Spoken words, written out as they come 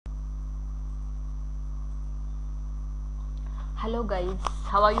Hello guys,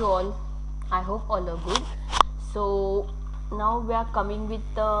 how are you all? I hope all are good. So now we are coming with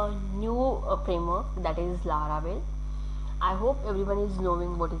a new framework, that is Laravel. I hope everyone is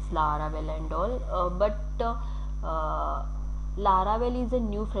knowing what is Laravel and all, but Laravel is a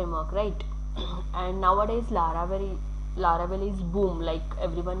new framework, right? And nowadays Laravel is boom, like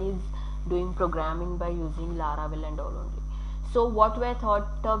everyone is doing programming by using Laravel and all only. So what we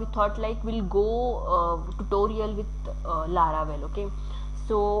thought like we'll go tutorial with Laravel. Okay,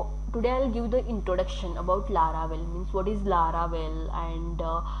 so today I'll give the introduction about Laravel, means what is Laravel and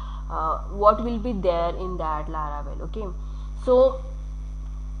what will be there in that Laravel. Okay, so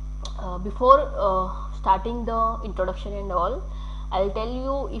before starting the introduction and all, I'll tell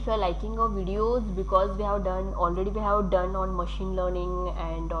you if you're liking our videos, because we have done on machine learning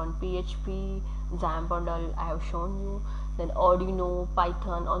and on PHP, XAMPP and all I have shown you. Then Arduino,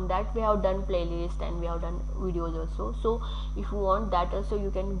 Python, on that we have done playlist and we have done videos also. So if you want that also,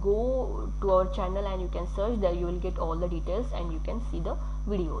 you can go to our channel and you can search there, you will get all the details and you can see the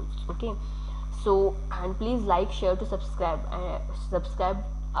videos. Okay, so and please like, share to subscribe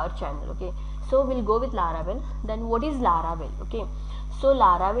our channel. Okay, so we'll go with Laravel. Then what is Laravel? Okay, so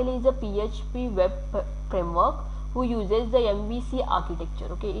Laravel is a PHP web framework who uses the Mvc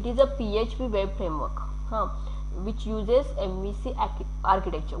architecture. Okay, it is a PHP web framework which uses Mvc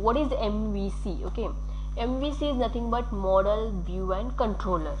architecture. What is MVC? Okay, MVC is nothing but model, view and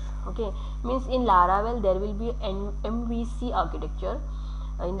controller. Okay, means in Laravel there will be an MVC architecture.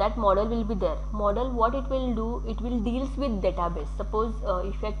 In that model will be there. Model, what it will do, it will deals with database. Suppose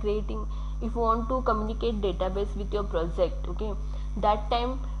if you want to communicate database with your project, okay, that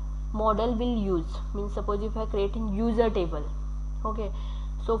time model will use, means suppose if you are creating user table, okay,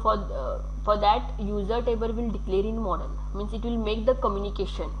 so for that user table will declare in model, means it will make the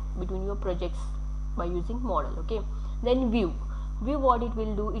communication between your projects by using model. Okay, then view what it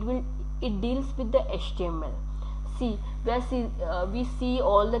will do, it deals with the HTML. See, we see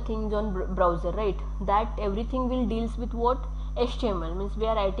all the things on browser, right? That everything will deals with what? HTML, means we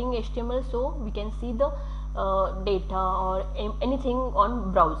are writing HTML, so we can see the data or anything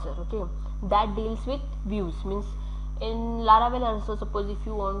on browser. Okay, that deals with views, means in Laravel also, suppose if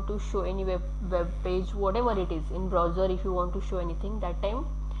you want to show any web page, whatever it is in browser, if you want to show anything, that time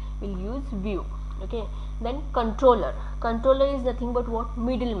we'll use view. Okay, then controller is nothing but what?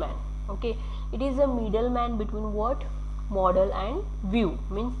 Middleman. Okay, it is a middleman between what? Model and view,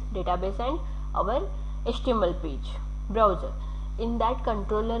 means database and our HTML page, browser. In that,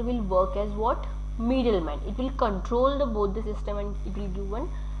 controller will work as what? Middleman. It will control both the system and it will give one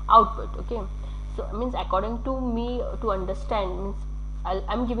output. Okay, so means according to me, to understand, means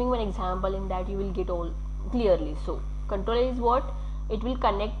I'm giving one example, in that you will get all clearly. So controller is what? It will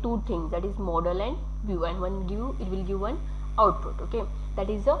connect two things, that is model and view, and one view it will give one output. Okay, that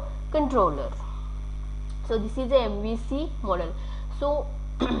is a controller. So this is a MVC model. So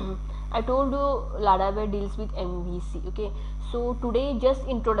I told you Laravel deals with MVC. Okay, so today just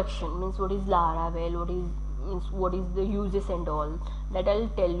introduction, means what is Laravel, what is the uses and all, that I'll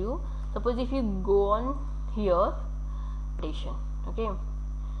tell you. Suppose if you go on here, okay,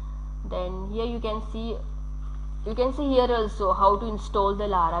 then here you can see here also how to install the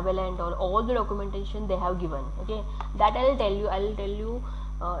Laravel and all the documentation they have given. Okay, that I'll tell you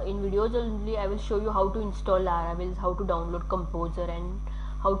in videos only. I will show you how to install Laravel, how to download Composer and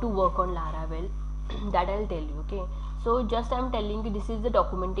how to work on Laravel. That I'll tell you. Okay, so just I'm telling you, this is the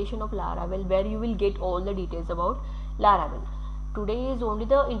documentation of Laravel where you will get all the details about Laravel. Today is only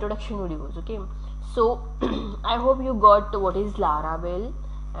the introduction videos. Okay, so I hope you got what is Laravel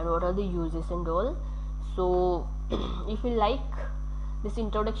and what are the uses and all. So if you like this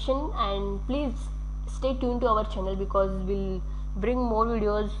introduction, and please stay tuned to our channel, because we'll bring more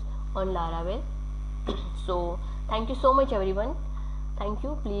videos on Laravel. So thank you so much everyone. Thank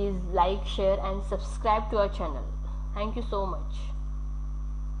you. Please like, share and subscribe to our channel. Thank you so much.